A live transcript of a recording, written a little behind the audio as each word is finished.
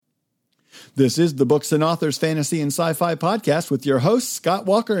This is the Books and Authors Fantasy and Sci-Fi Podcast with your hosts, Scott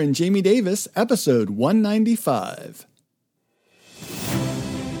Walker and Jamie Davis, episode 195.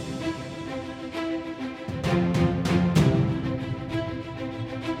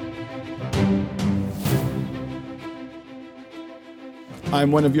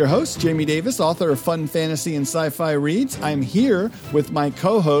 I'm one of your hosts, Jamie Davis, author of Fun Fantasy and Sci-Fi Reads. I'm here with my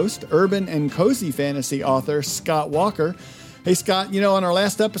co-host, urban and cozy fantasy author, Scott Walker. Hey, Scott, on our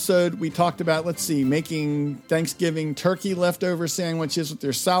last episode, we talked about, making Thanksgiving turkey leftover sandwiches with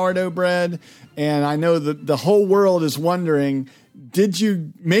your sourdough bread. And I know that the whole world is wondering, did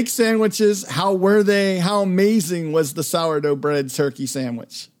you make sandwiches? How were they? How amazing was the sourdough bread turkey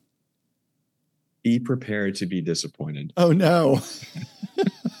sandwich? Be prepared to be disappointed. Oh, no.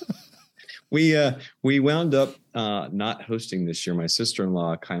 We wound up not hosting this year. My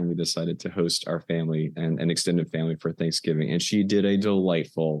sister-in-law kindly decided to host our family and an extended family for Thanksgiving, and she did a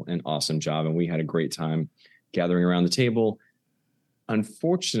delightful and awesome job, and we had a great time gathering around the table.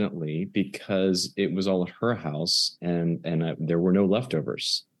 Unfortunately, because it was all at her house and there were no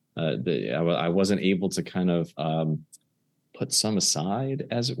leftovers, I wasn't able to kind of put some aside,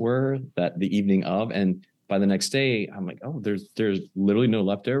 as it were, that the evening of. And by the next day, I'm like, oh, there's literally no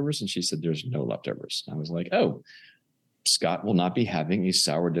leftovers. And she said, there's no leftovers. I was like, oh, Scott will not be having a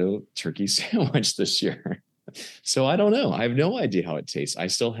sourdough turkey sandwich this year. So I don't know. I have no idea how it tastes. I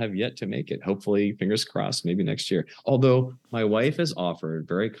still have yet to make it. Hopefully, fingers crossed, maybe next year. Although my wife has offered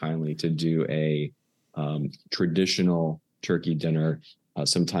very kindly to do a traditional turkey dinner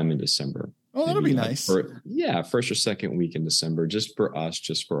sometime in December. Oh, that'll be nice. First or second week in December, just for us,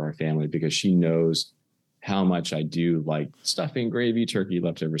 just for our family, because she knows how much I do like stuffing, gravy, turkey,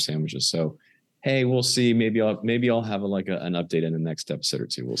 leftover sandwiches. So, hey, we'll see. Maybe I'll have an update in the next episode or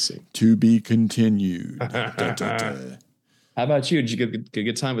two. We'll see. To be continued. How about you? Did you get a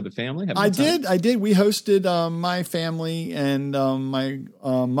good time with the family? I did. We hosted my family, and my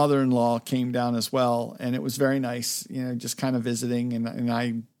mother-in-law came down as well, and it was very nice. Just kind of visiting, and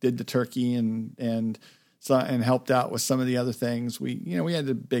I did the turkey and helped out with some of the other things. We had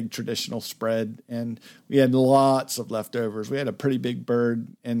a big traditional spread, and we had lots of leftovers. We had a pretty big bird,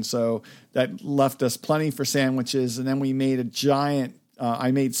 and so that left us plenty for sandwiches. And then we made a giant.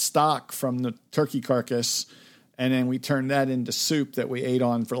 I made stock from the turkey carcass. And then we turned that into soup that we ate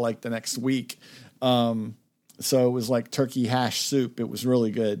on for the next week. So it was like turkey hash soup. It was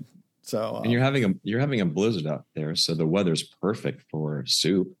really good. So and you're having a blizzard out there, so the weather's perfect for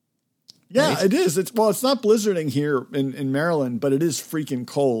soup. Yeah, right? It is. It's not blizzarding here in Maryland, but it is freaking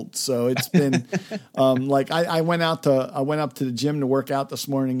cold. So it's been I went up to the gym to work out this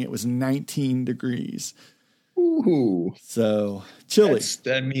morning. It was 19 degrees. Ooh. So chilly.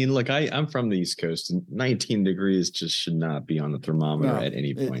 I'm from the East Coast, and 19 degrees just should not be on the thermometer at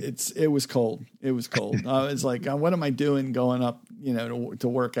any point. It was cold. It was cold. I was like, what am I doing going up, to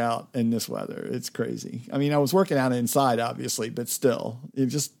work out in this weather? It's crazy. I mean, I was working out inside, obviously, but still,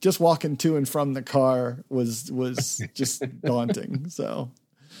 just walking to and from the car was just daunting. So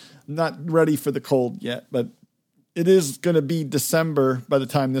I'm not ready for the cold yet, but it is going to be December by the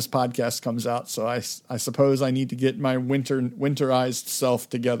time this podcast comes out, so I suppose I need to get my winterized self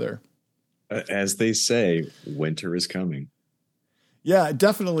together. As they say, winter is coming. Yeah, it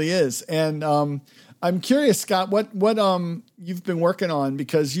definitely is. And I'm curious, Scott, what you've been working on,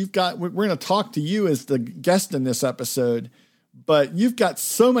 because we're going to talk to you as the guest in this episode, but you've got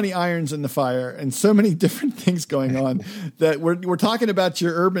so many irons in the fire and so many different things going on that we're talking about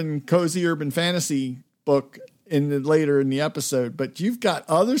your cozy urban fantasy book later in the episode, but you've got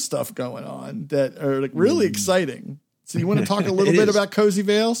other stuff going on that are really exciting. So you want to talk a little bit about Cozy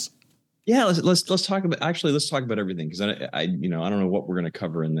Vales? Yeah, let's talk about everything, because I don't know what we're going to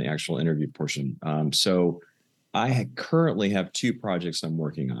cover in the actual interview portion. So I currently have two projects I'm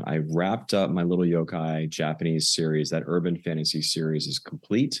working on. I wrapped up my Little Yokai Japanese series. That urban fantasy series is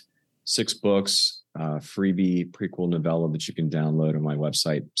complete. 6 books, freebie prequel novella that you can download on my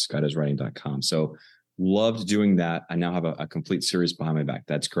website, scottiswriting.com. So loved doing that. I now have a complete series behind my back.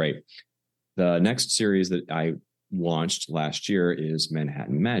 That's great. The next series that I launched last year is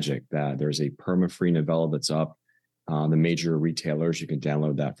Manhattan Magic. There's a perma-free novella that's up on the major retailers. You can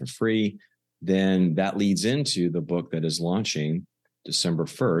download that for free. Then that leads into the book that is launching December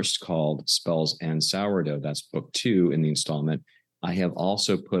 1st called Spells and Sourdough. That's book 2 in the installment. I have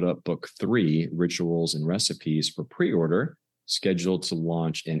also put up book 3, Rituals and Recipes, for pre-order, scheduled to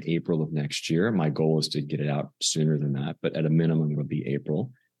launch in April of next year. My goal is to get it out sooner than that, but at a minimum, it'll be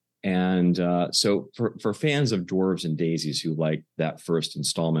April. And so for fans of Dwarves and Daisies who like that first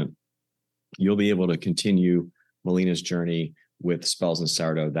installment, you'll be able to continue Melina's journey with Spells and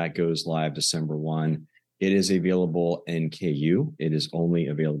Sourdough. That goes live December 1. It is available in KU. It is only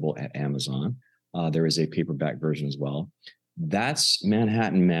available at Amazon. There is a paperback version as well. That's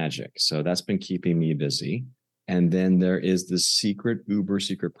Manhattan Magic. So that's been keeping me busy. And then there is this uber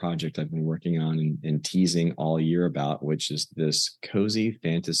secret project I've been working on and teasing all year about, which is this cozy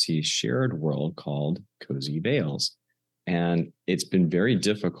fantasy shared world called Cozy Vales. And it's been very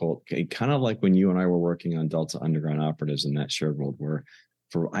difficult, kind of like when you and I were working on Delta Underground Operatives in that shared world, where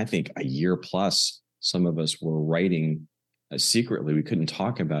for, I think, a year plus, some of us were writing secretly. We couldn't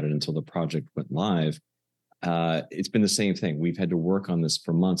talk about it until the project went live. It's been the same thing. We've had to work on this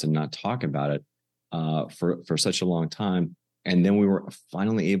for months and not talk about it for such a long time. And then we were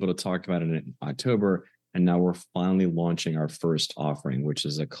finally able to talk about it in October. And now we're finally launching our first offering, which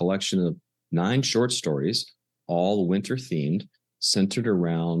is a collection of 9 short stories, all winter themed, centered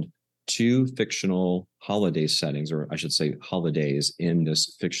around 2 fictional holiday settings, or I should say holidays, in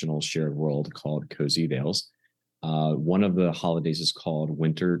this fictional shared world called Cozy Vales. One of the holidays is called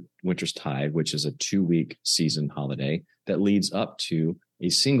Winter's Tide, which is a 2-week season holiday that leads up to a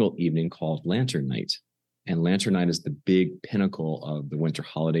single evening called Lantern Night. And Lantern Night is the big pinnacle of the winter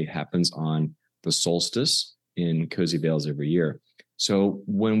holiday. It happens on the solstice in Cozy Vales every year. So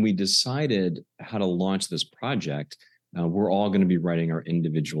when we decided how to launch this project, we're all going to be writing our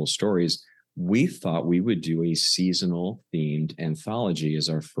individual stories. We thought we would do a seasonal themed anthology as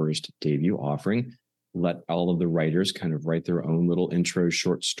our first debut offering. Let all of the writers kind of write their own little intro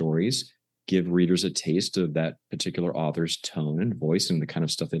short stories, give readers a taste of that particular author's tone and voice and the kind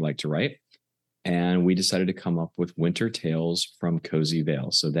of stuff they like to write. And we decided to come up with Winter Tales from Cozy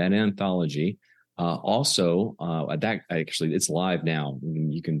Vales. So that anthology, it's live now.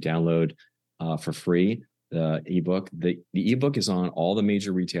 You can download for free the ebook. The ebook is on all the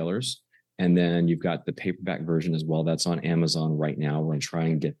major retailers. And then you've got the paperback version as well. That's on Amazon right now. We're going to try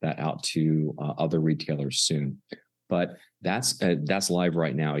and get that out to other retailers soon. But that's live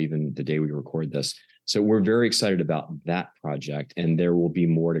right now, even the day we record this. So we're very excited about that project. And there will be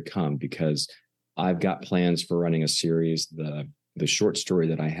more to come because I've got plans for running a series. The short story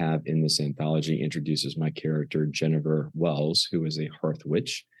that I have in this anthology introduces my character, Jennifer Wells, who is a hearth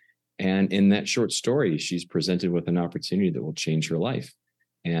witch. And in that short story, she's presented with an opportunity that will change her life.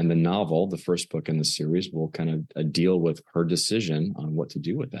 And the novel, the first book in the series, will kind of deal with her decision on what to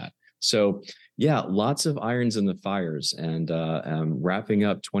do with that. So, yeah, lots of irons in the fires and wrapping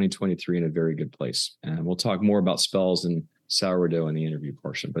up 2023 in a very good place. And we'll talk more about Spells and Sourdough in the interview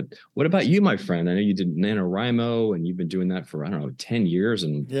portion. But what about you, my friend? I know you did NaNoWriMo and you've been doing that for, 10 years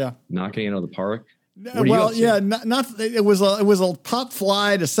and knocking it out of the park. Well, yeah, it was a pop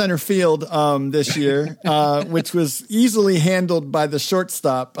fly to center field this year, which was easily handled by the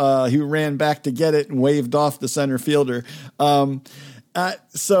shortstop who ran back to get it and waved off the center fielder. I'm not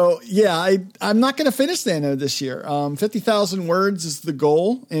going to finish Nano this year. 50,000 words is the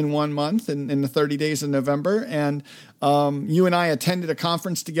goal in 1 month in the 30 days of November. And you and I attended a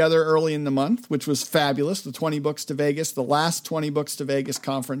conference together early in the month, which was fabulous. The 20 Books to Vegas, the last 20 Books to Vegas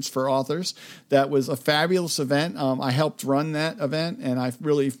conference for authors. That was a fabulous event. I helped run that event, and I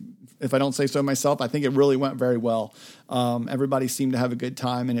really, if I don't say so myself, I think it really went very well. Everybody seemed to have a good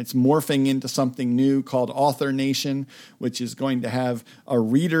time, and it's morphing into something new called Author Nation, which is going to have a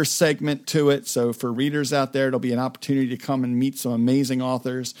reader segment to it. So for readers out there, it'll be an opportunity to come and meet some amazing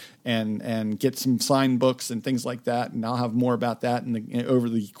authors and get some signed books and things like that. And I'll have more about that over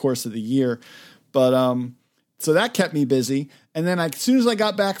the course of the year. But so that kept me busy. And then as soon as I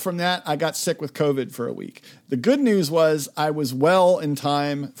got back from that, I got sick with COVID for a week. The good news was I was well in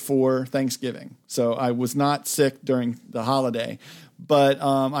time for Thanksgiving. So I was not sick during the holiday, but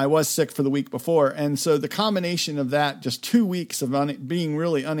I was sick for the week before. And so the combination of that, just 2 weeks of being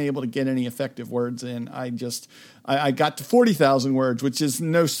really unable to get any effective words in, I got to 40,000 words, which is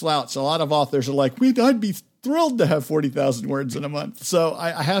no slouch. A lot of authors are like, I'd be thrilled to have 40,000 words in a month. So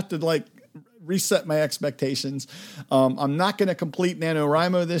I have to reset my expectations. I'm not going to complete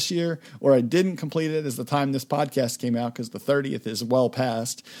NaNoWriMo this year, or I didn't complete it as the time this podcast came out because the 30th is well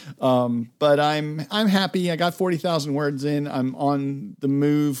past. But I'm happy. I got 40,000 words in. I'm on the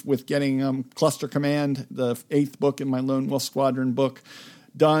move with getting Cluster Command, the 8th book in my Lone Wolf Squadron book,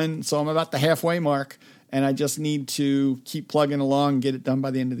 done. So I'm about the halfway mark, and I just need to keep plugging along and get it done by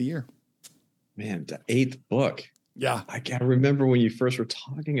the end of the year. Man, the 8th book. Yeah. I can't remember when you first were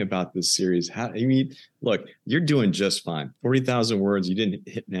talking about this series. Look, you're doing just fine. 40,000 words. You didn't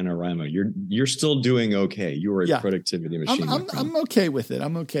hit NaNoWriMo. You're still doing okay. You are a productivity machine. I'm okay with it.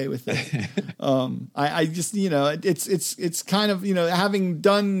 I'm okay with it. I just, it's kind of, having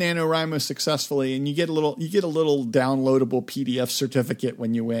done NaNoWriMo successfully, and you get a little downloadable PDF certificate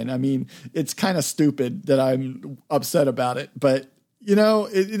when you win. I mean, it's kind of stupid that I'm upset about it, but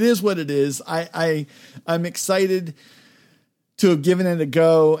it is what it is. I'm excited to have given it a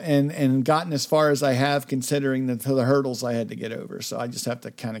go and gotten as far as I have, considering the hurdles I had to get over. So I just have to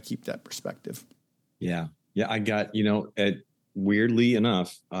kind of keep that perspective. Yeah. I got, weirdly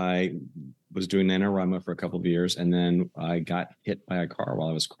enough, I was doing NaNoWriMo for a couple of years, and then I got hit by a car while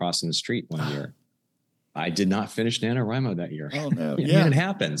I was crossing the street one year. I did not finish NaNoWriMo that year. Oh no. Yeah. It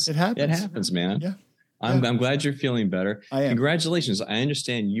happens. It happens, man. Yeah. I'm glad you're feeling better. I am. Congratulations. I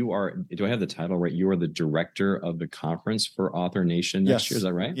understand you are, do I have the title right? You are the director of the conference for Author Nation next year. Is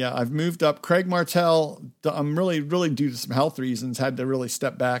that right? Yeah, I've moved up. Craig Martell, I'm really due to some health reasons, had to really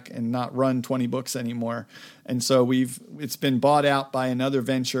step back and not run 20 books anymore. And so it's been bought out by another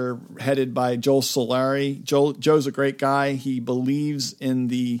venture headed by Joel Solari. Joe's a great guy. He believes in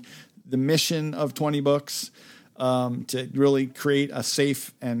the mission of 20 books to really create a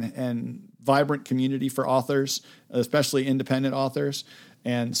safe and vibrant community for authors, especially independent authors.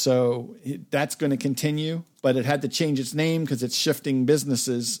 And so that's going to continue, but it had to change its name because it's shifting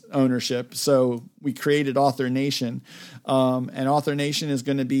businesses ownership. So we created Author Nation. And Author Nation is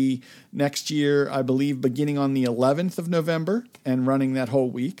going to be next year, I believe, beginning on the 11th of November and running that whole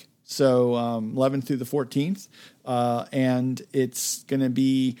week. So 11th through the 14th. And it's going to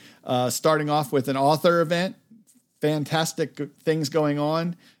be starting off with an author event, fantastic things going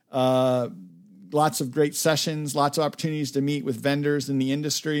on. Lots of great sessions, lots of opportunities to meet with vendors in the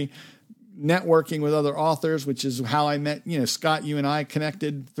industry, networking with other authors, which is how I met, Scott, you and I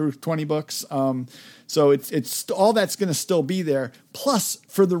connected through 20 books. So it's all that's going to still be there. Plus,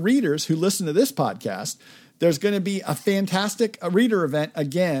 for the readers who listen to this podcast, there's going to be a fantastic reader event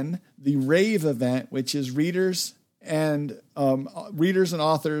again, the Rave event, which is readers and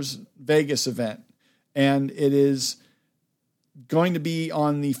authors Vegas event. And it is going to be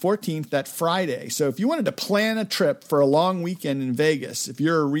on the 14th, that Friday. So if you wanted to plan a trip for a long weekend in Vegas, if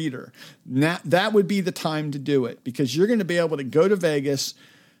you're a reader, that would be the time to do it, because you're going to be able to go to Vegas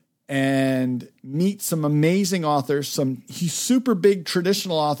and meet some amazing authors. Some super big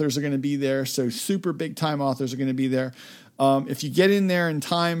traditional authors are going to be there. So super big time authors are going to be there. If you get in there in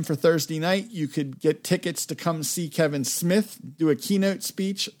time for Thursday night, you could get tickets to come see Kevin Smith do a keynote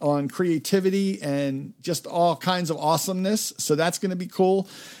speech on creativity and just all kinds of awesomeness. So that's going to be cool.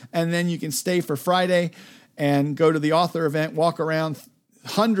 And then you can stay for Friday and go to the author event, walk around.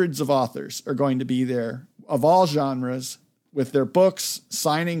 Hundreds of authors are going to be there of all genres with their books,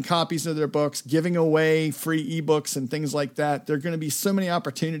 signing copies of their books, giving away free ebooks and things like that. There are going to be so many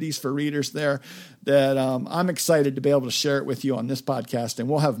opportunities for readers there that I'm excited to be able to share it with you on this podcast. And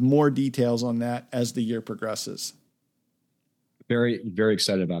we'll have more details on that as the year progresses. Very, very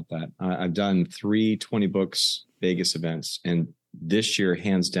excited about that. I've done 3 20 books Vegas events, and this year,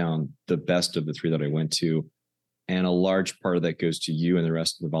 hands down, the best of the 3 that I went to. And a large part of that goes to you and the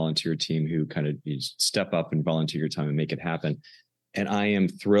rest of the volunteer team who kind of step up and volunteer your time and make it happen. And I am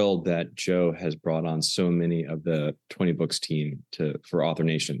thrilled that Joe has brought on so many of the 20 books team for Author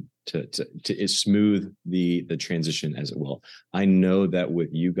Nation to smooth the transition, as it will. I know that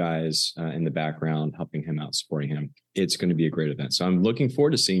with you guys in the background, helping him out, supporting him, it's going to be a great event. So I'm looking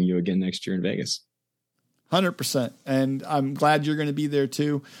forward to seeing you again next year in Vegas. 100%. And I'm glad you're going to be there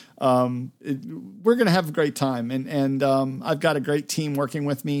too. We're going to have a great time. And I've got a great team working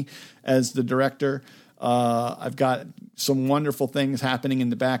with me as the director. I've got some wonderful things happening in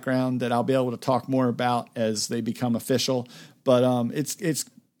the background that I'll be able to talk more about as they become official. But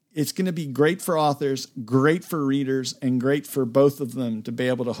it's going to be great for authors, great for readers, and great for both of them to be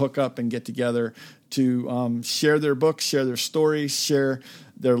able to hook up and get together to share their books, share their stories, share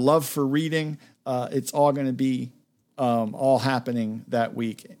their love for reading. It's all going to be all happening that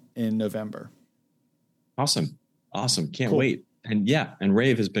week in November. Awesome. Can't wait. And and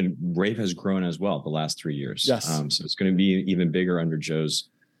Rave has grown as well the last 3 years. Yes. So it's going to be even bigger under Joe's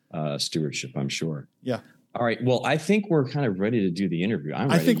stewardship, I'm sure. Yeah. All right. Well, I think we're kind of ready to do the interview.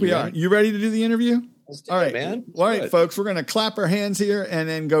 I think we are. You ready to do the interview? Let's do it, man. All right, folks, we're going to clap our hands here and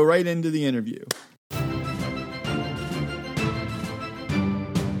then go right into the interview.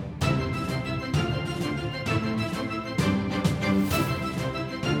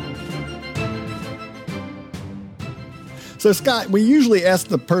 So, Scott, we usually ask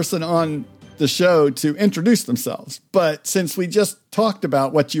the person on the show to introduce themselves. But since we just talked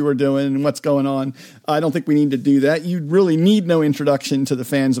about what you were doing and what's going on, I don't think we need to do that. You really need no introduction to the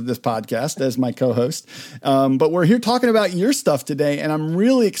fans of this podcast as my co-host. But we're here talking about your stuff today, and I'm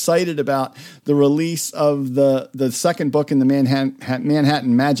really excited about the release of the second book in the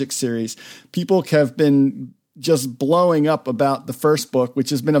Manhattan Magic series. People have been just blowing up about the first book, which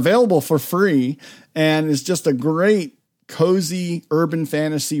has been available for free and is just a great, cozy urban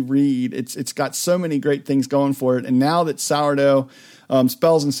fantasy read. It's got so many great things going for it. And now that Sourdough,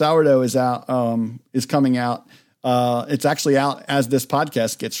 Spells and Sourdough is coming out, it's actually out as this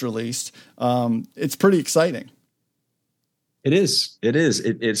podcast gets released. It's pretty exciting. It is.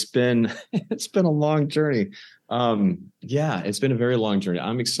 It's been a long journey. It's been a very long journey.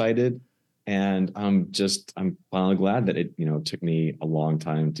 I'm excited. And I'm finally glad that it took me a long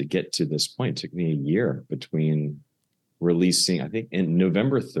time to get to this point. It took me a year between releasing, I think in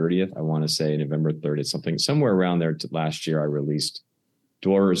November 30th, I want to say November 30th, somewhere around there last year, I released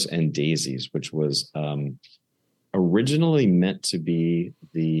Doors and Daisies, which was originally meant to be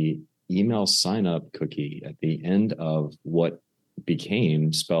the email sign up cookie at the end of what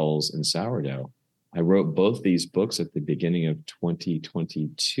became Spells and Sourdough. I wrote both these books at the beginning of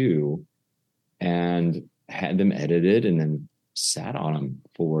 2022 and had them edited and then sat on them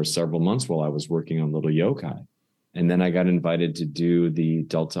for several months while I was working on Little Yokai. And then I got invited to do the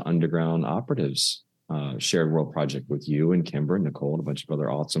Delta Underground Operatives shared world project with you and Kimber and Nicole and a bunch of other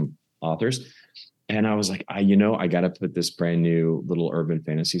awesome authors. And I was like, I got to put this brand new little urban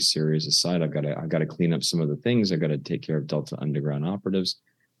fantasy series aside. I've got to clean up some of the things. I've got to take care of Delta Underground Operatives.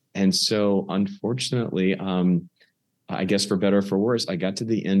 And so unfortunately, I guess for better or for worse, I got to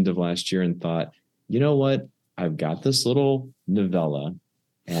the end of last year and thought, you know what? I've got this little novella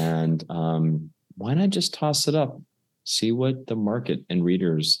and why not just toss it up, see what the market and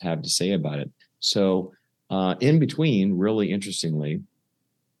readers have to say about it. So in between, really interestingly,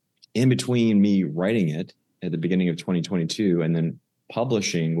 in between me writing it at the beginning of 2022 and then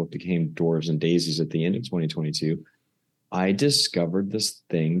publishing what became Doors and Daisies at the end of 2022, I discovered this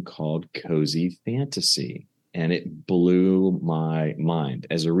thing called cozy fantasy. And it blew my mind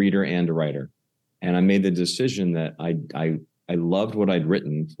as a reader and a writer. And I made the decision that I loved what I'd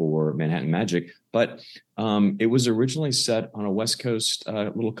written for Manhattan Magic, but it was originally set on a West Coast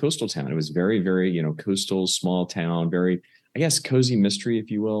little coastal town. It was very, very, coastal, small town, very, I guess, cozy mystery, if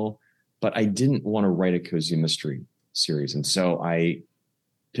you will. But I didn't want to write a cozy mystery series. And so I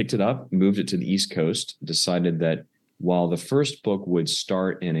picked it up, moved it to the East Coast, decided that while the first book would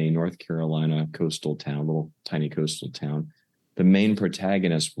start in a North Carolina coastal town, little tiny coastal town, the main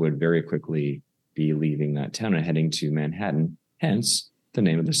protagonist would very quickly be leaving that town and heading to Manhattan, hence the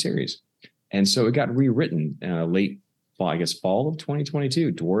name of the series. And so it got rewritten late fall of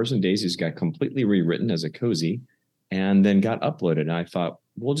 2022. Doors and Daisies got completely rewritten as a cozy and then got uploaded. And I thought,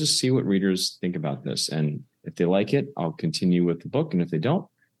 we'll just see what readers think about this. And if they like it, I'll continue with the book. And if they don't,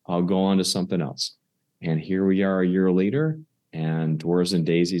 I'll go on to something else. And here we are a year later, and Doors and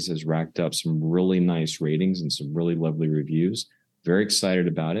Daisies has racked up some really nice ratings and some really lovely reviews. Very excited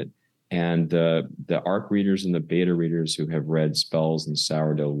about it. And the ARC readers and the beta readers who have read Spells and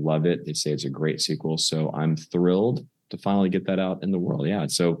Sourdough love it. They say it's a great sequel. So I'm thrilled to finally get that out in the world. Yeah.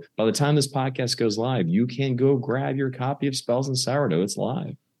 So by the time this podcast goes live, you can go grab your copy of Spells and Sourdough. It's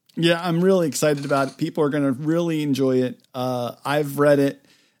live. Yeah, I'm really excited about it. People are going to really enjoy it. I've read it.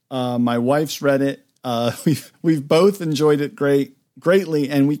 My wife's read it. We've both enjoyed it greatly,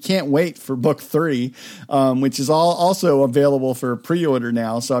 and we can't wait for book 3, which is also available for pre-order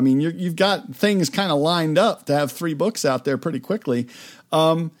now. So, I mean, you've got things kind of lined up to have 3 books out there pretty quickly.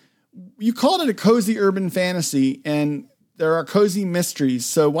 You called it a cozy urban fantasy, and there are cozy mysteries.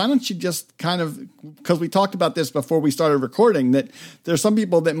 So why don't you just because we talked about this before we started recording, that there's some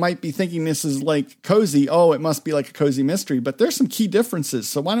people that might be thinking this is like cozy. Oh, it must be like a cozy mystery, but there's some key differences.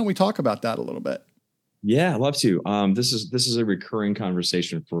 So why don't we talk about that a little bit? Yeah, I'd love to. This is a recurring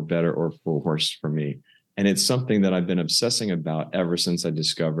conversation for better or for worse for me. And it's something that I've been obsessing about ever since I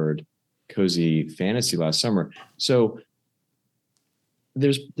discovered cozy fantasy last summer. So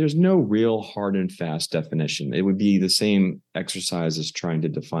there's no real hard and fast definition. It would be the same exercise as trying to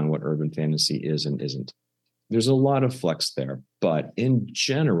define what urban fantasy is and isn't. There's a lot of flex there, but in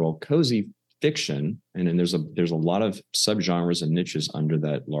general, cozy fiction, and then there's a lot of subgenres and niches under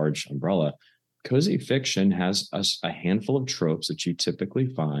that large umbrella. Cozy fiction has a handful of tropes that you typically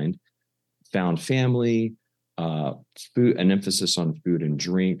find: found family, food, an emphasis on food and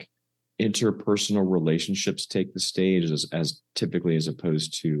drink, interpersonal relationships take the stage as typically as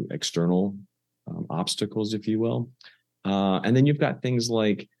opposed to external obstacles, if you will. And then you've got things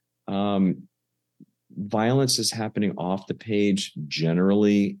like violence is happening off the page.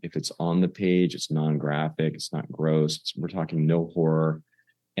 Generally, if it's on the page, it's non-graphic, it's not gross. We're talking no horror.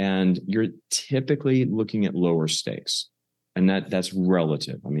 And you're typically looking at lower stakes. And that's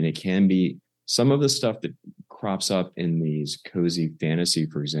relative. I mean, it can be some of the stuff that crops up in these cozy fantasy,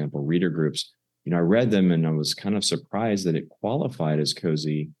 for example, reader groups. I read them and I was kind of surprised that it qualified as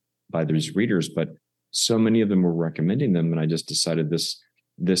cozy by these readers, but so many of them were recommending them. And I just decided this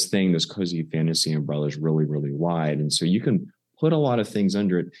cozy fantasy umbrella is really, really wide. And so you can put a lot of things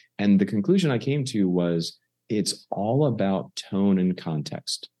under it. And the conclusion I came to was it's all about tone and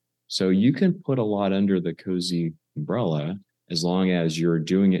context. So you can put a lot under the cozy umbrella as long as you're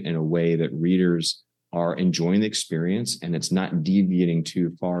doing it in a way that readers are enjoying the experience and it's not deviating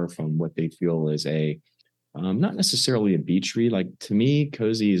too far from what they feel is not necessarily a beach read. Like, to me,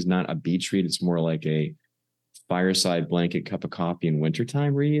 cozy is not a beach read. It's more like a fireside blanket, cup of coffee in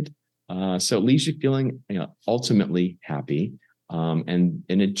wintertime read. So it leaves you feeling, ultimately happy. And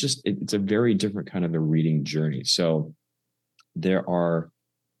it's a very different kind of a reading journey. So there are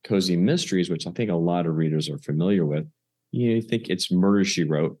cozy mysteries, which I think a lot of readers are familiar with. You think it's Murder, She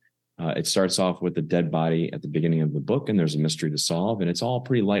Wrote. It starts off with a dead body at the beginning of the book, and there's a mystery to solve, and it's all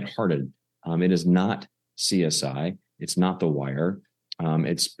pretty lighthearted. It is not CSI. It's not The Wire.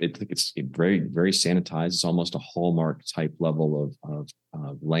 It's very, very sanitized. It's almost a Hallmark type level of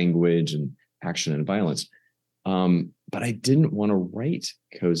language and action and violence. But I didn't want to write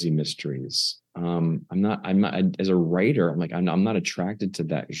cozy mysteries. I'm not as a writer. I'm not attracted to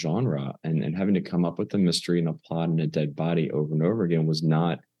that genre, and having to come up with a mystery and a plot and a dead body over and over again was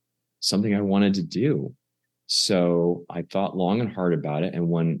not something I wanted to do. So I thought long and hard about it. And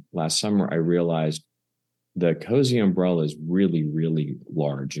when last summer I realized the cozy umbrella is really, really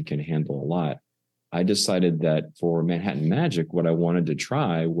large and can handle a lot, I decided that for Manhattan Magic, what I wanted to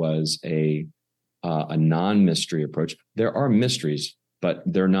try was a non-mystery approach. There are mysteries, but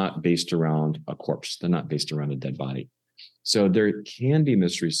they're not based around a corpse. They're not based around a dead body. So there can be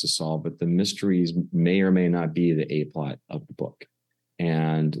mysteries to solve, but the mysteries may or may not be the A plot of the book.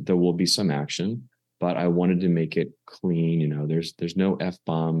 And there will be some action, but I wanted to make it clean. There's no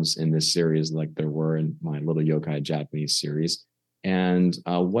F-bombs in this series like there were in my Little Yokai Japanese series. And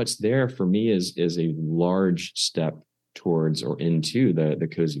what's there for me is a large step towards or into the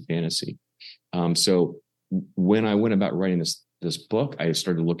cozy fantasy. So when I went about writing this book, I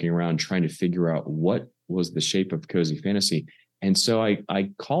started looking around trying to figure out what was the shape of cozy fantasy. And so I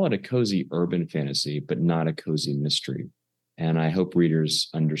call it a cozy urban fantasy, but not a cozy mystery. And I hope readers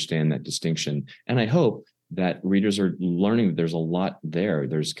understand that distinction. And I hope that readers are learning that there's a lot there.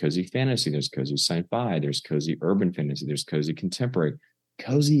 There's cozy fantasy, there's cozy sci-fi, there's cozy urban fantasy, there's cozy contemporary.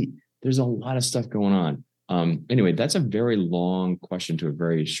 There's a lot of stuff going on. Anyway, that's a very long question to a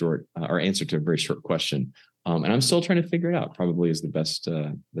very short, or answer to a very short question. And I'm still trying to figure it out, probably is the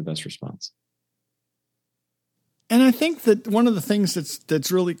best response. And I think that one of the things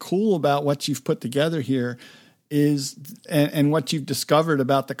that's really cool about what you've put together here is, and what you've discovered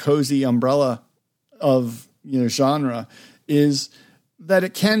about the cozy umbrella of genre, is that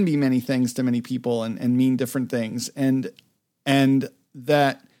it can be many things to many people and mean different things, and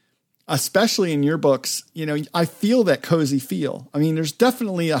that especially in your books, I feel that cozy feel. I mean, there's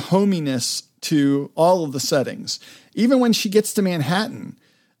definitely a hominess to all of the settings, even when she gets to Manhattan,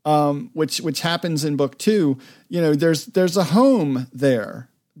 which happens in book 2. There's a home there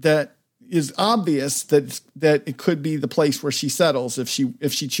that is obvious that it could be the place where she settles if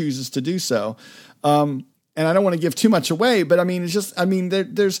she chooses to do so. And I don't want to give too much away, but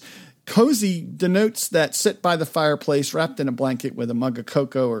there's cozy denotes that sit by the fireplace wrapped in a blanket with a mug of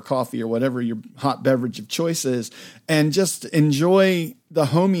cocoa or coffee or whatever your hot beverage of choice is, and just enjoy the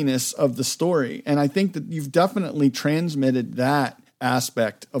hominess of the story. And I think that you've definitely transmitted that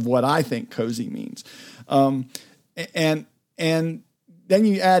aspect of what I think cozy means. And then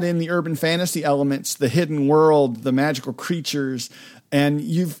you add in the urban fantasy elements, the hidden world, the magical creatures, and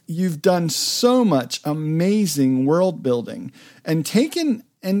you've done so much amazing world building and taken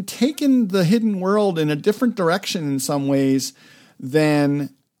the hidden world in a different direction in some ways than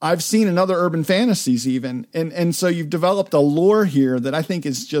I've seen in other urban fantasies even. And so you've developed a lore here that I think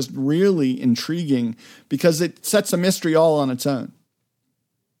is just really intriguing because it sets a mystery all on its own.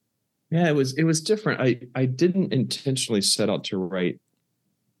 Yeah, it was different. I didn't intentionally set out to write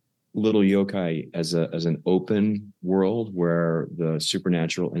Little Yokai as an open world where the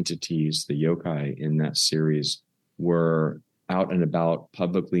supernatural entities, the yokai in that series, were out and about,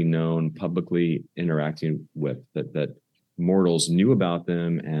 publicly known, publicly interacting with, that mortals knew about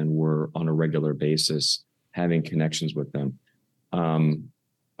them and were on a regular basis having connections with them.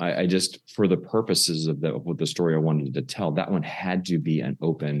 I just, for the purposes of the story I wanted to tell, that one had to be an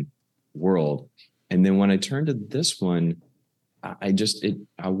open world. And then when I turned to this one, I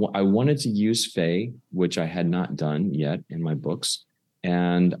wanted to use Fae, which I had not done yet in my books.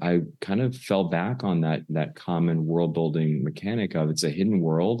 And I kind of fell back on that common world building mechanic of it's a hidden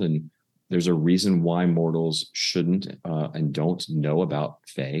world. And there's a reason why mortals shouldn't and don't know about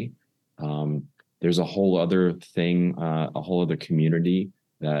Fae. There's a whole other thing, a whole other community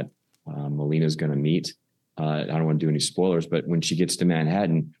that Melina's going to meet. I don't want to do any spoilers, but when she gets to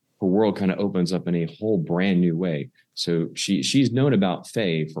Manhattan, her world kind of opens up in a whole brand new way. So she's known about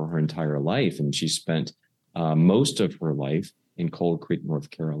Fae for her entire life, and she spent most of her life in Cold Creek, North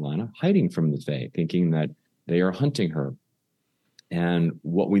Carolina, hiding from the Fae, thinking that they are hunting her. And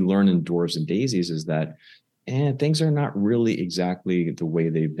what we learn in Dwarves and Daisies is that things are not really exactly the way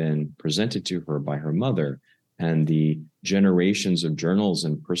they've been presented to her by her mother. And the generations of journals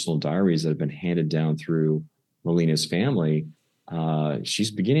and personal diaries that have been handed down through Melina's family, she's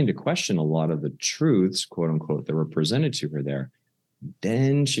beginning to question a lot of the truths, quote unquote, that were presented to her there.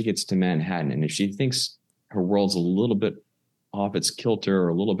 Then she gets to Manhattan. And if she thinks her world's a little bit off its kilter or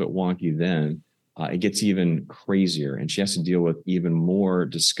a little bit wonky, then it gets even crazier. And she has to deal with even more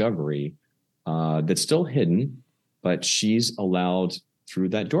discovery that's still hidden, but she's allowed through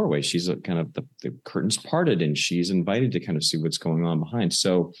that doorway. She's kind of the curtains parted, and she's invited to kind of see what's going on behind.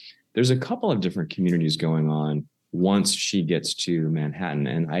 So there's a couple of different communities going on once she gets to Manhattan.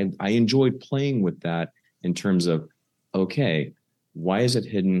 And I enjoyed playing with that in terms of, okay, why is it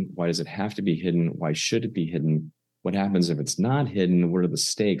hidden? Why does it have to be hidden? Why should it be hidden? What happens if it's not hidden? What are the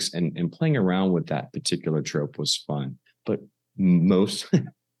stakes? And playing around with that particular trope was fun. But mostly,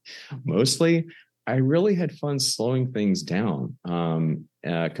 I really had fun slowing things down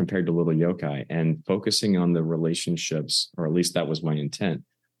compared to Little Yokai and focusing on the relationships, or at least that was my intent.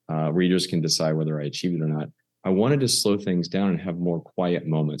 Readers can decide whether I achieved it or not. I wanted to slow things down and have more quiet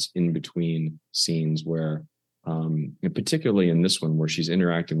moments in between scenes where, and particularly in this one, where she's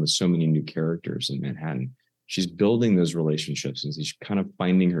interacting with so many new characters in Manhattan. She's building those relationships and she's kind of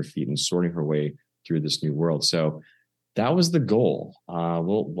finding her feet and sorting her way through this new world. So that was the goal.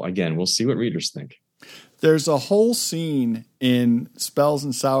 We'll see what readers think. There's a whole scene in Spells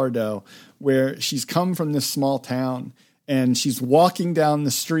and Sourdough where she's come from this small town and she's walking down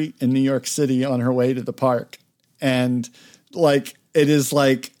the street in New York City on her way to the park. And like, it is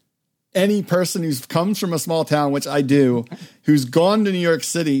like any person who comes from a small town, which I do, who's gone to New York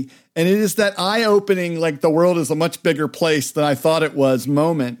City. And it is that eye-opening, like the world is a much bigger place than I thought it was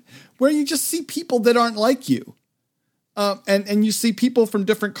moment where you just see people that aren't like you. And you see people from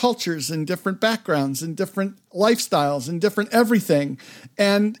different cultures and different backgrounds and different lifestyles and different everything.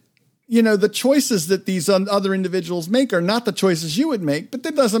 And, you know, the choices that these other individuals make are not the choices you would make, but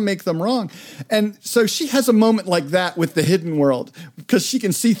that doesn't make them wrong. And so she has a moment like that with the hidden world because she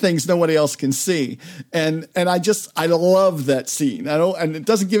can see things nobody else can see. And I love that scene. And it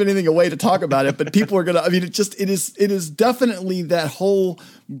doesn't give anything away to talk about it, but people are going to, it is definitely that whole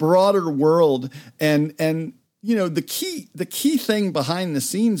broader world. And, you know, the key thing behind the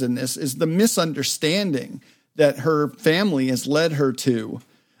scenes in this is the misunderstanding that her family has led her to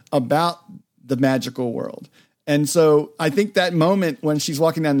about the magical world. And so I think that moment when she's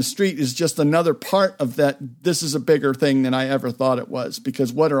walking down the street is just another part of that. This is a bigger thing than I ever thought it was,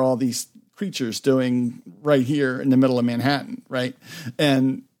 because what are all these creatures doing right here in the middle of Manhattan? Right.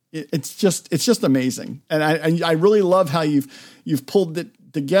 And it's just amazing. And I really love how you've pulled it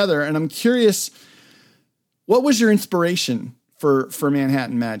together. And I'm curious, what was your inspiration for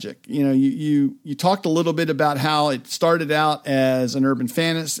Manhattan Magic? You know, you talked a little bit about how it started out as an urban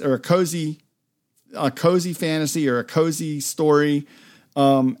fantasy or a cozy fantasy or a cozy story,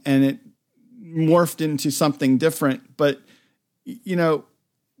 and it morphed into something different. But, you know,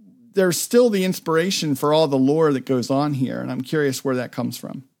 there's still the inspiration for all the lore that goes on here, and I'm curious where that comes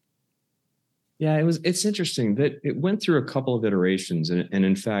from. Yeah, it's interesting that it went through a couple of iterations, and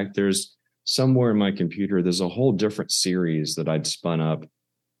in fact, there's somewhere in my computer, there's a whole different series that I'd spun up.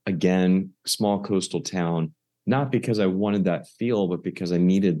 Again, small coastal town, not because I wanted that feel, but because I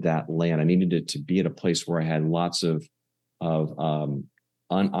needed that land. I needed it to be at a place where I had lots of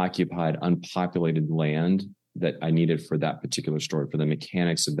unoccupied, unpopulated land that I needed for that particular story, for the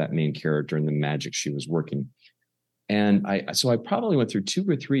mechanics of that main character and the magic she was working. And so I probably went through 2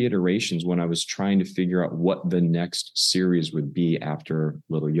 or 3 iterations when I was trying to figure out what the next series would be after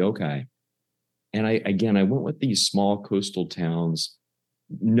Little Yokai. And I went with these small coastal towns,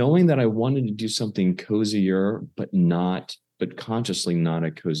 knowing that I wanted to do something cozier, but consciously not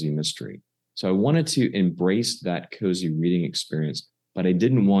a cozy mystery. So I wanted to embrace that cozy reading experience, but I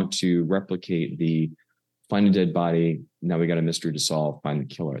didn't want to replicate the find a dead body. Now we got a mystery to solve, find the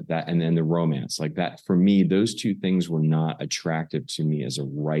killer, that, and then the romance. Like that, for me, those two things were not attractive to me as a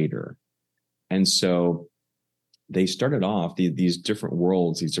writer. And so they started off these different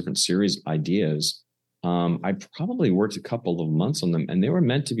worlds, these different series ideas. I probably worked a couple of months on them, and they were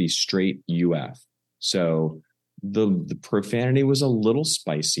meant to be straight UF. So the profanity was a little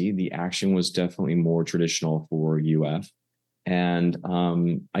spicy. The action was definitely more traditional for UF. And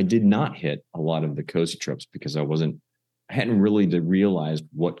I did not hit a lot of the cozy tropes because I hadn't really realized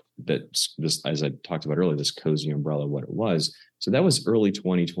what this, as I talked about earlier, this cozy umbrella, what it was. So that was early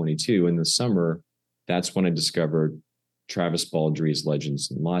 2022. In the summer, that's when I discovered Travis Baldry's Legends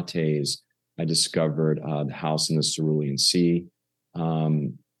and Lattes. I discovered The House in the Cerulean Sea.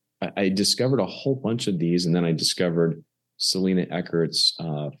 I discovered a whole bunch of these, and then I discovered Selena Eckert's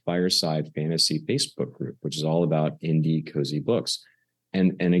Fireside Fantasy Facebook group, which is all about indie cozy books.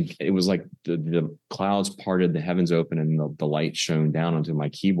 And it was like the clouds parted, the heavens opened, and the light shone down onto my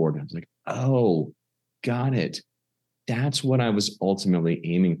keyboard. And I was like, oh, got it. That's what I was ultimately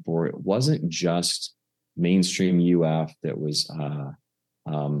aiming for. It wasn't just mainstream UF that was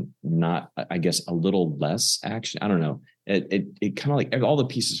not, I guess, a little less action. I don't know. It kind of like all the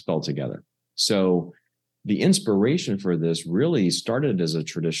pieces fell together. So the inspiration for this really started as a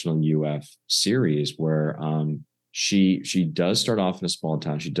traditional UF series where she does start off in a small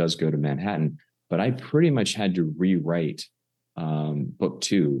town. She does go to Manhattan, but I pretty much had to rewrite book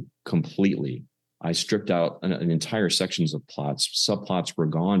 2 completely. I stripped out an entire sections of plots. Subplots were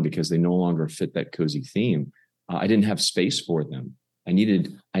gone because they no longer fit that cozy theme. I didn't have space for them. I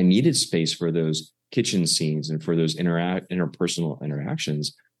needed space for those kitchen scenes and for those interpersonal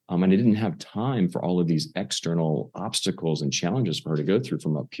interactions. And I didn't have time for all of these external obstacles and challenges for her to go through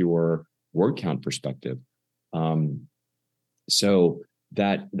from a pure word count perspective. So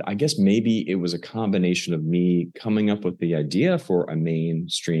that, I guess maybe it was a combination of me coming up with the idea for a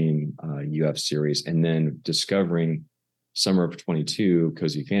mainstream UF series and then discovering Summer of 22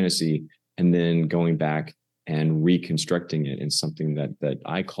 Cozy Fantasy, and then going back and reconstructing it in something that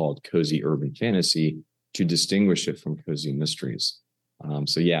I called Cozy Urban Fantasy to distinguish it from Cozy Mysteries.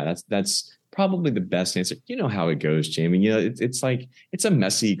 So yeah, that's probably the best answer. You know how it goes, Jamie. You know, it's like, it's a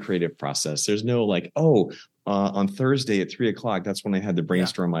messy creative process. There's no like, on Thursday at 3:00, that's when I had the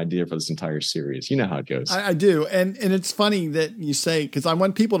brainstorm idea for this entire series. You know how it goes. I do. And it's funny that you say, because I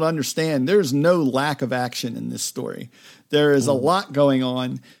want people to understand there's no lack of action in this story. There is a lot going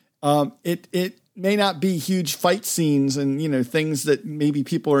on. It may not be huge fight scenes and, you know, things that maybe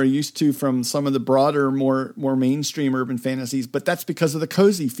people are used to from some of the broader, more mainstream urban fantasies, but that's because of the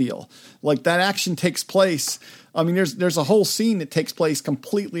cozy feel. Like that action takes place. I mean, there's a whole scene that takes place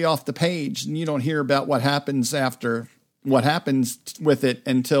completely off the page, and you don't hear about what happens with it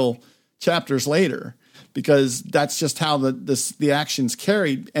until chapters later, because that's just how the action's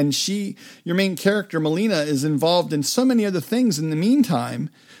carried. And your main character, Melina, is involved in so many other things in the meantime,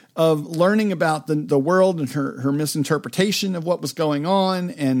 of learning about the world and her misinterpretation of what was going on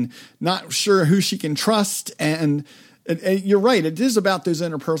and not sure who she can trust. And you're right, it is about those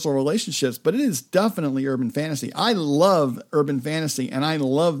interpersonal relationships, but it is definitely urban fantasy. I love urban fantasy, and I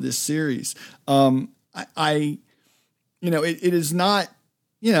love this series. It is not,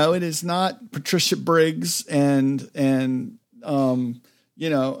 it is not Patricia Briggs and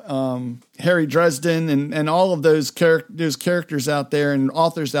Harry Dresden and all of those characters out there and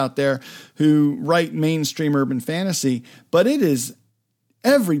authors out there who write mainstream urban fantasy, but it is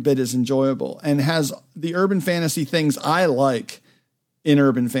every bit as enjoyable and has the urban fantasy things I like in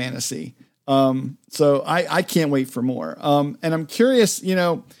urban fantasy. So I can't wait for more. And I'm curious,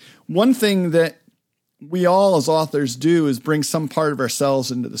 one thing that we all as authors do is bring some part of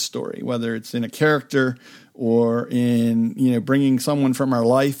ourselves into the story, whether it's in a character or in, bringing someone from our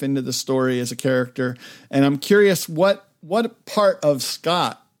life into the story as a character. And I'm curious what part of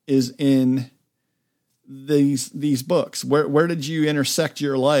Scott is in these books. Where did you intersect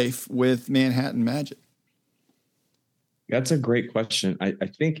your life with Manhattan Magic? That's a great question. I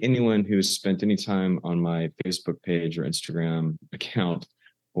think anyone who's spent any time on my Facebook page or Instagram account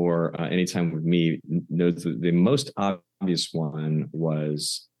or any time with me knows that the most obvious one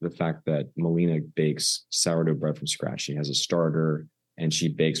was the fact that Melina bakes sourdough bread from scratch. She has a starter and she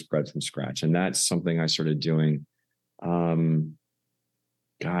bakes bread from scratch. And that's something I started doing.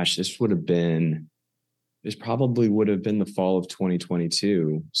 This probably would have been the fall of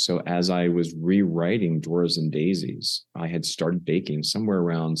 2022. So as I was rewriting Doors and Daisies, I had started baking somewhere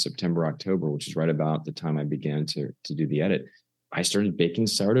around September, October, which is right about the time I began to do the edit. I started baking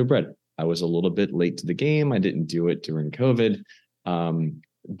sourdough bread. I was a little bit late to the game. I didn't do it during COVID.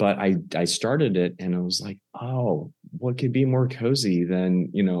 But I started it and I was like, oh, what could be more cozy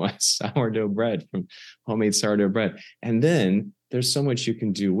than, a sourdough bread from homemade sourdough bread? And then there's so much you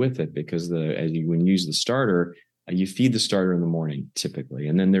can do with it because when you use the starter, you feed the starter in the morning typically,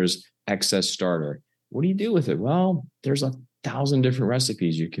 and then there's excess starter. What do you do with it? Well, there's 1,000 different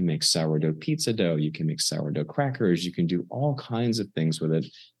recipes. You can make sourdough pizza dough. You can make sourdough crackers. You can do all kinds of things with it.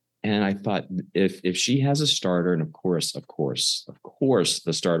 And I thought if she has a starter, and of course,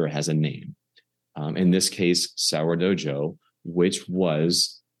 the starter has a name. In this case, Sourdough Joe, which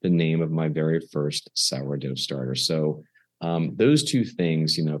was the name of my very first sourdough starter. So those two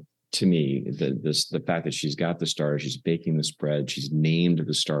things, to me, the fact that she's got the starter, she's baking this bread, she's named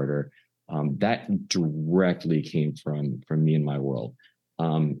the starter, that directly came from me and my world.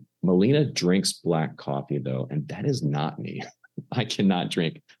 Melina drinks black coffee though, and that is not me. I cannot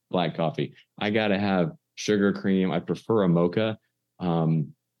drink black coffee. I got to have sugar cream. I prefer a mocha,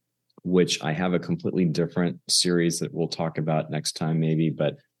 which I have a completely different series that we'll talk about next time maybe.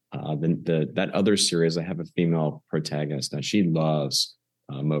 But that other series, I have a female protagonist and she loves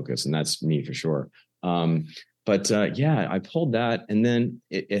mochas, and that's me for sure. But I pulled that, and then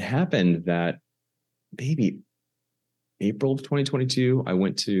it happened that maybe April of 2022, I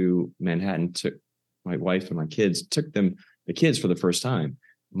went to Manhattan, took my wife and my kids, the kids for the first time.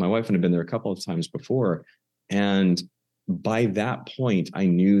 My wife had been there a couple of times before. And by that point, I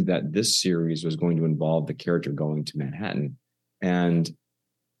knew that this series was going to involve the character going to Manhattan. And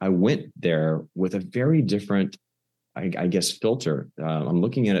I went there with a very different, I guess, filter. I'm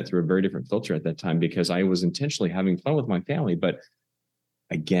looking at it through a very different filter at that time because I was intentionally having fun with my family. But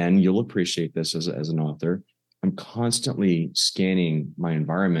again, you'll appreciate this as an author. I'm constantly scanning my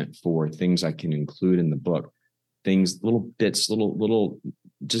environment for things I can include in the book. Things, little bits, little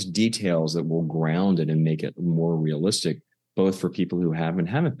just details that will ground it and make it more realistic, both for people who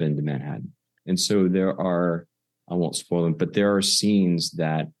haven't been to Manhattan. And so there are, I won't spoil them, but there are scenes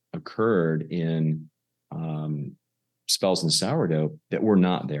that occurred in Spells and Sourdough that were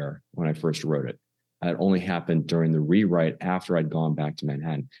not there when I first wrote it. It only happened during the rewrite after I'd gone back to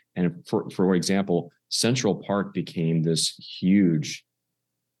Manhattan. And for example, Central Park became this huge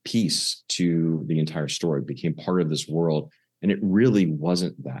piece to the entire story, became part of this world. And it really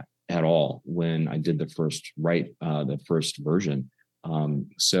wasn't that at all when I did the first version.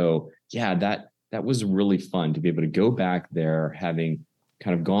 That was really fun to be able to go back there, having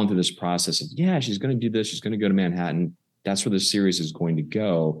kind of gone through this process of, she's going to do this. She's going to go to Manhattan. That's where the series is going to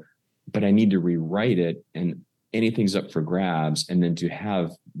go, but I need to rewrite it, and anything's up for grabs. And then to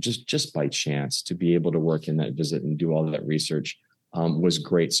have just by chance to be able to work in that visit and do all of that research was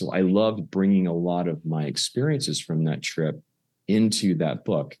great. So I loved bringing a lot of my experiences from that trip into that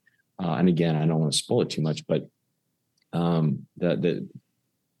book. And again, I don't want to spoil it too much, but I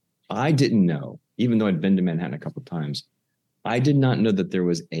didn't know, even though I'd been to Manhattan a couple of times, I did not know that there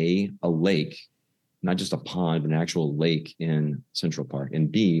was a lake, not just a pond, but an actual lake in Central Park.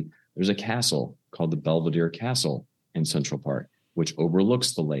 And B, there's a castle called the Belvedere Castle in Central Park, which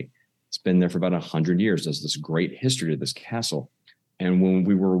overlooks the lake. It's been there for about 100 years. There's this great history to this castle. And when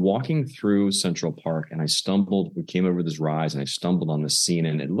we were walking through Central Park and we came over this rise and I stumbled on this scene,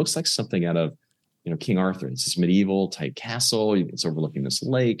 and it looks like something out of, King Arthur. It's this medieval type castle. It's overlooking this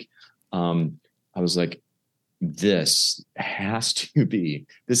lake. I was like, this has to be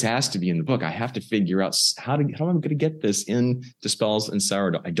in the book. I have to figure out how I'm going to get this in Spells and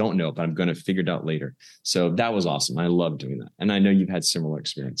Sourdough. I don't know, but I'm going to figure it out later. So that was awesome. I love doing that. And I know you've had similar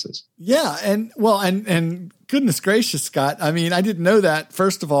experiences. Yeah. And goodness gracious, Scott. I mean, I didn't know that,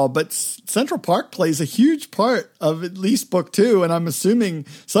 first of all, but Central Park plays a huge part of at least book 2. And I'm assuming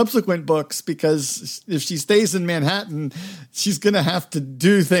subsequent books, because if she stays in Manhattan, she's going to have to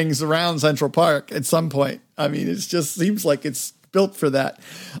do things around Central Park at some point. I mean, it just seems like it's built for that.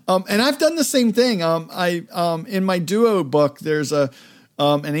 And I've done the same thing. In my duo book, there's an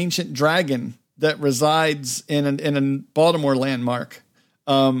ancient dragon that resides in a Baltimore landmark.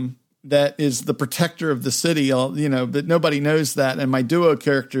 That is the protector of the city, but nobody knows that. And my duo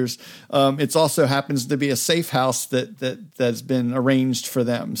characters, it also happens to be a safe house that's been arranged for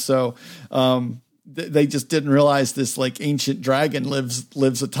them. So, they just didn't realize this ancient dragon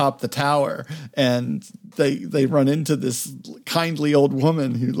lives atop the tower, and they run into this kindly old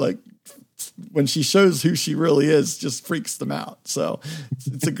woman who, when she shows who she really is, just freaks them out. So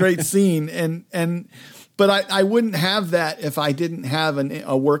it's a great scene. But I wouldn't have that if I didn't have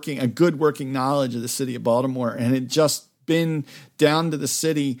a good working knowledge of the city of Baltimore, and had just been down to the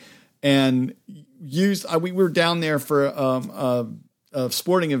city and we were down there for a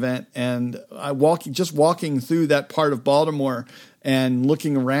sporting event, and walking through that part of Baltimore and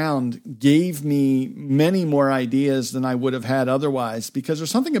looking around gave me many more ideas than I would have had otherwise, because there's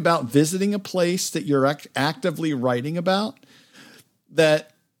something about visiting a place that you're actively writing about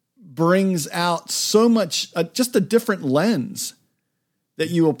that brings out so much, just a different lens that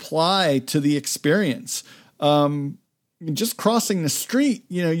you apply to the experience. Just crossing the street,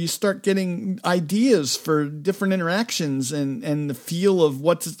 you start getting ideas for different interactions and the feel of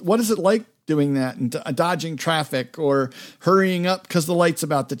what is it like doing that and dodging traffic or hurrying up because the light's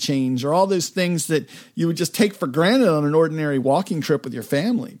about to change, or all those things that you would just take for granted on an ordinary walking trip with your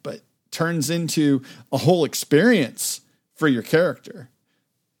family, but turns into a whole experience for your character.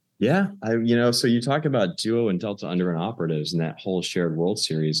 Yeah. So you talk about Duo and Delta Underground Operatives and that whole shared world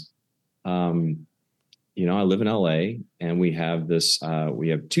series. I live in LA, and we have we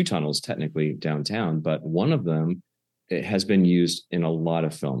have 2 tunnels technically downtown, but one of them, it has been used in a lot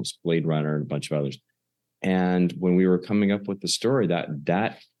of films, Blade Runner and a bunch of others. And when we were coming up with the story,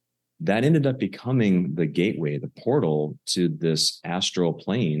 that ended up becoming the gateway, the portal to this astral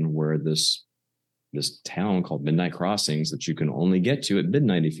plane where this town called Midnight Crossings that you can only get to at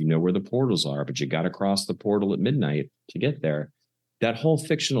midnight if you know where the portals are, but you got to cross the portal at midnight to get there. That whole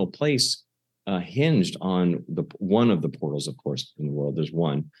fictional place hinged on one of the portals, of course, in the world. There's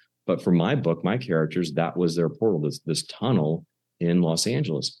one. But for my book, my characters, that was their portal, this tunnel in Los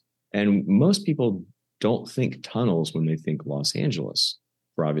Angeles. And most people don't think tunnels when they think Los Angeles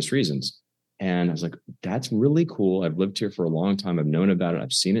for obvious reasons. And I was like, that's really cool. I've lived here for a long time. I've known about it.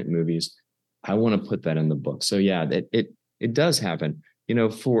 I've seen it in movies. I want to put that in the book. So yeah, it does happen.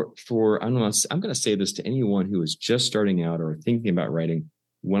 For I don't know, I'm going to say this to anyone who is just starting out or thinking about writing.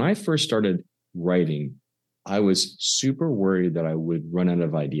 When I first started writing, I was super worried that I would run out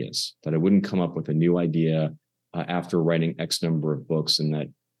of ideas, that I wouldn't come up with a new idea after writing X number of books, and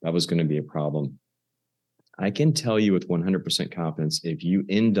that was going to be a problem. I can tell you with 100% confidence, if you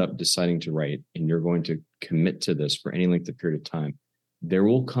end up deciding to write and you're going to commit to this for any length of period of time, there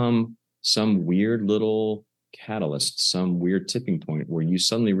will come some weird little catalyst, some weird tipping point where you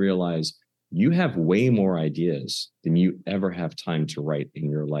suddenly realize you have way more ideas than you ever have time to write in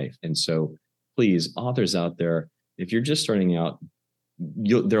your life. And so please, authors out there, if you're just starting out,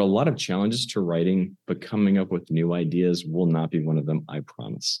 there are a lot of challenges to writing, but coming up with new ideas will not be one of them, I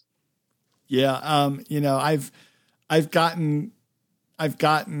promise. Yeah. I've gotten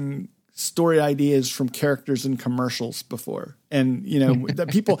story ideas from characters in commercials before. And, that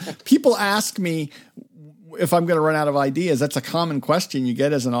people ask me if I'm going to run out of ideas. That's a common question you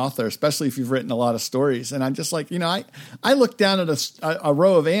get as an author, especially if you've written a lot of stories. And I'm just like, I look down at a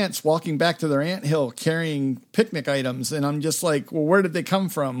row of ants walking back to their anthill carrying picnic items. And I'm just like, well, where did they come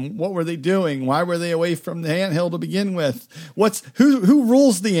from? What were they doing? Why were they away from the anthill to begin with? Who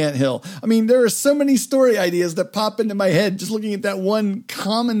rules the anthill? I mean, there are so many story ideas that pop into my head just looking at that one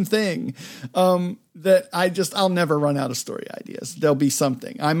common thing. That I'll never run out of story ideas. There'll be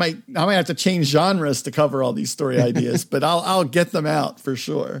something. I might have to change genres to cover all these story ideas, but I'll get them out for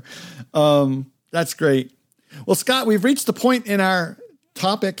sure. That's great. Well, Scott, we've reached the point in our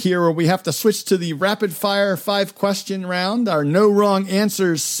topic here where we have to switch to the rapid fire 5-question round, our no wrong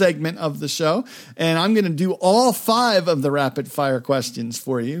answers segment of the show. And I'm going to do all 5 of the rapid fire questions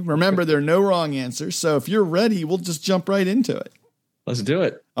for you. Remember, there are no wrong answers. So if you're ready, we'll just jump right into it. Let's do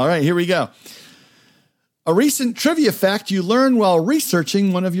it. All right, here we go. A recent trivia fact you learned while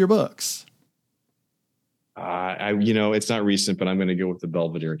researching one of your books. It's not recent, but I'm going to go with the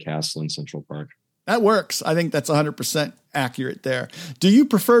Belvedere Castle in Central Park. That works. I think that's 100% accurate there. Do you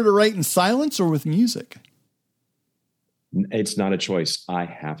prefer to write in silence or with music? It's not a choice. I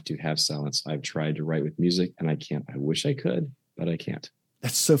have to have silence. I've tried to write with music and I can't. I wish I could, but I can't.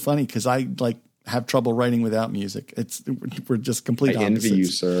 That's so funny because I have trouble writing without music. We're just complete opposites. I envy you,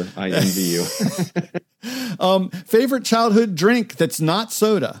 sir. I envy you. Favorite childhood drink that's not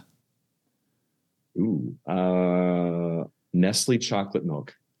soda? Ooh, Nestle chocolate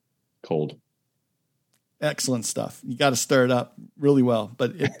milk, cold. Excellent stuff. You got to stir it up really well,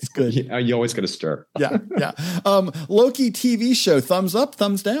 but it's good. Yeah, you always got to stir. Yeah. Loki TV show, thumbs up,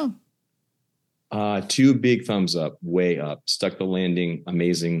 thumbs down? 2 big thumbs up, way up. Stuck the landing,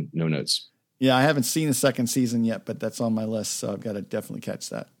 amazing, no notes. Yeah, I haven't seen the second season yet, but that's on my list, so I've got to definitely catch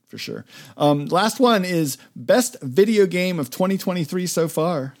that for sure. Last one is best video game of 2023 so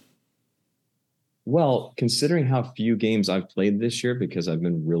far. Well, considering how few games I've played this year, because I've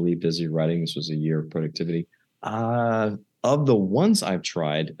been really busy writing, this was a year of productivity. Of the ones I've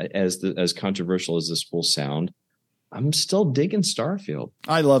tried, as controversial as this will sound, I'm still digging Starfield.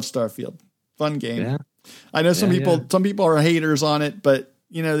 I love Starfield. Fun game. Yeah. I know some people are haters on it, but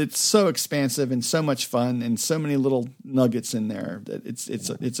it's so expansive and so much fun and so many little nuggets in there that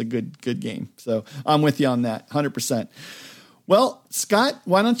it's a good game. So I'm with you on that 100%. Well, Scott,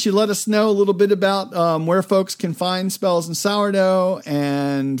 why don't you let us know a little bit about where folks can find Spells and Sourdough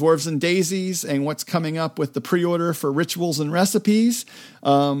and Dwarves and Daisies and what's coming up with the pre-order for Rituals and Recipes.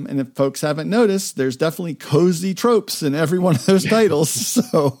 And if folks haven't noticed, there's definitely cozy tropes in every one of those titles.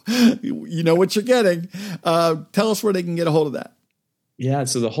 So you know what you're getting. Tell us where they can get a hold of that. Yeah,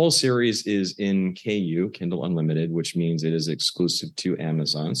 so the whole series is in KU, Kindle Unlimited, which means it is exclusive to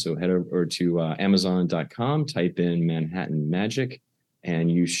Amazon. So head over to Amazon.com, type in Manhattan Magic,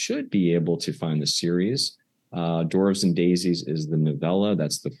 and you should be able to find the series. Dwarves and Daisies is the novella.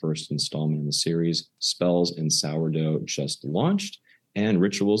 That's the first installment in the series. Spells and Sourdough just launched. And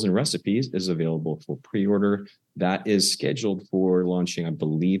Rituals and Recipes is available for pre-order. That is scheduled for launching, I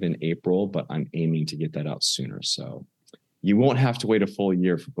believe, in April, but I'm aiming to get that out sooner. So you won't have to wait a full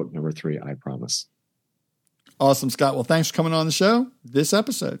year for book number 3, I promise. Awesome, Scott. Well, thanks for coming on the show this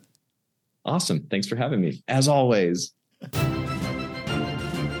episode. Awesome. Thanks for having me, as always.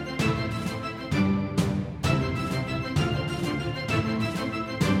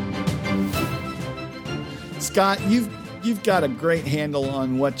 Scott, you've got a great handle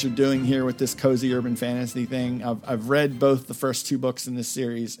on what you're doing here with this cozy urban fantasy thing. I've read both the first 2 books in this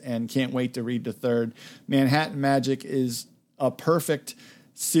series and can't wait to read the third. Manhattan Magic is a perfect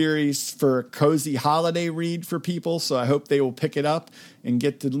series for a cozy holiday read for people, so I hope they will pick it up and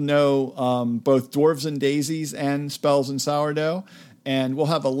get to know both Dwarves and Daisies and Spells and Sourdough. And we'll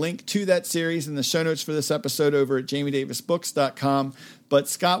have a link to that series in the show notes for this episode over at jamiedavisbooks.com. But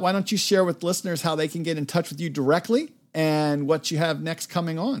Scott, why don't you share with listeners how they can get in touch with you directly and what you have next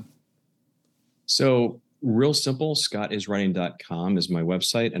coming on? So real simple, scottiswriting.com is my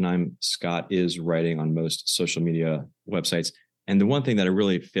website, and I'm Scott is Writing on most social media websites. And the one thing that I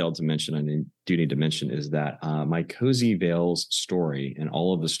really failed to mention, and I do need to mention, is that my Cozy Veils story and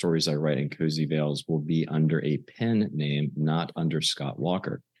all of the stories I write in Cozy Veils will be under a pen name, not under Scott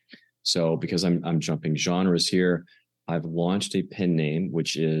Walker. So because I'm jumping genres here, I've launched a pen name,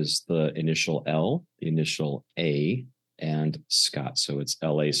 which is the initial L, the initial A, and Scott. So it's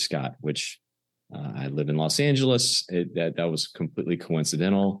L.A. Scott, which I live in Los Angeles. That was completely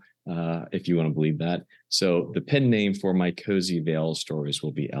coincidental, if you want to believe that. So the pen name for my Cozy Veil stories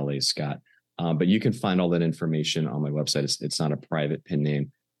will be L.A. Scott. But you can find all that information on my website. It's not a private pen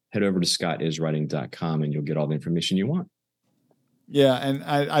name. Head over to scottiswriting.com and you'll get all the information you want. Yeah, and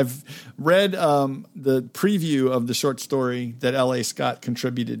I've read the preview of the short story that L.A. Scott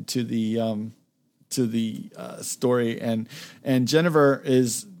contributed to the story, and Jennifer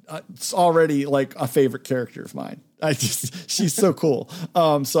is it's already like a favorite character of mine. She's so cool.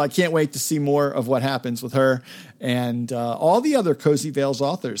 So I can't wait to see more of what happens with her and all the other Cozy Veils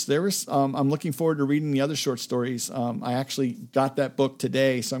authors. I'm looking forward to reading the other short stories. I actually got that book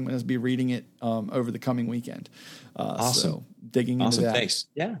today, so I'm going to be reading it over the coming weekend. Awesome. So digging into that. Thanks.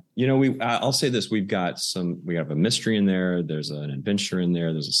 Yeah. I'll say this. We have a mystery in there. There's an adventure in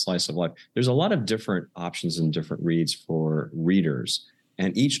there. There's a slice of life. There's a lot of different options and different reads for readers.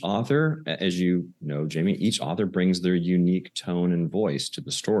 And each author, as you know, Jamie, each author brings their unique tone and voice to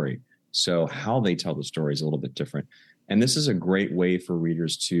the story. So how they tell the story is a little bit different. And this is a great way for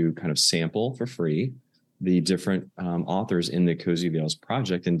readers to kind of sample for free the different authors in the Cozy Veils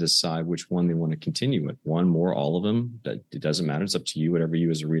project and decide which one they want to continue with. One, more, all of them. It doesn't matter. It's up to you, whatever you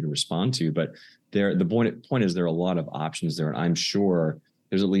as a reader respond to. But the point is there are a lot of options there. And I'm sure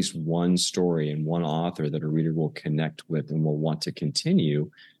there's at least one story and one author that a reader will connect with and will want to continue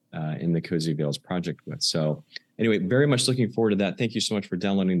in the Cozy Veils project with. So anyway, very much looking forward to that. Thank you so much for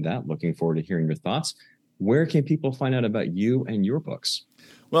downloading that. Looking forward to hearing your thoughts. Where can people find out about you and your books?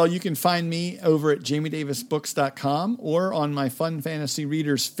 Well, you can find me over at jamiedavisbooks.com or on my Fun Fantasy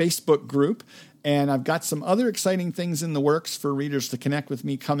Readers Facebook group. And I've got some other exciting things in the works for readers to connect with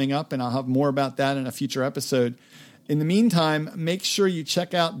me coming up, and I'll have more about that in a future episode. In the meantime, make sure you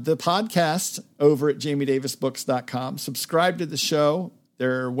check out the podcast over at jamiedavisbooks.com. Subscribe to the show.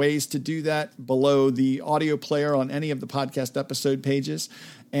 There are ways to do that below the audio player on any of the podcast episode pages.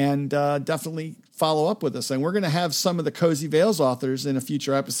 And definitely follow up with us. And we're going to have some of the Cozy Veils authors in a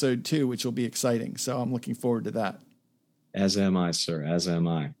future episode too, which will be exciting. So I'm looking forward to that. As am I, sir. As am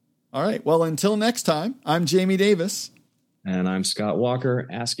I. All right. Well, until next time, I'm Jamie Davis. And I'm Scott Walker,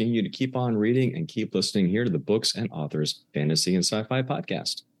 asking you to keep on reading and keep listening here to the Books and Authors Fantasy and Sci-Fi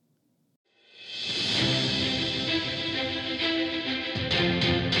Podcast.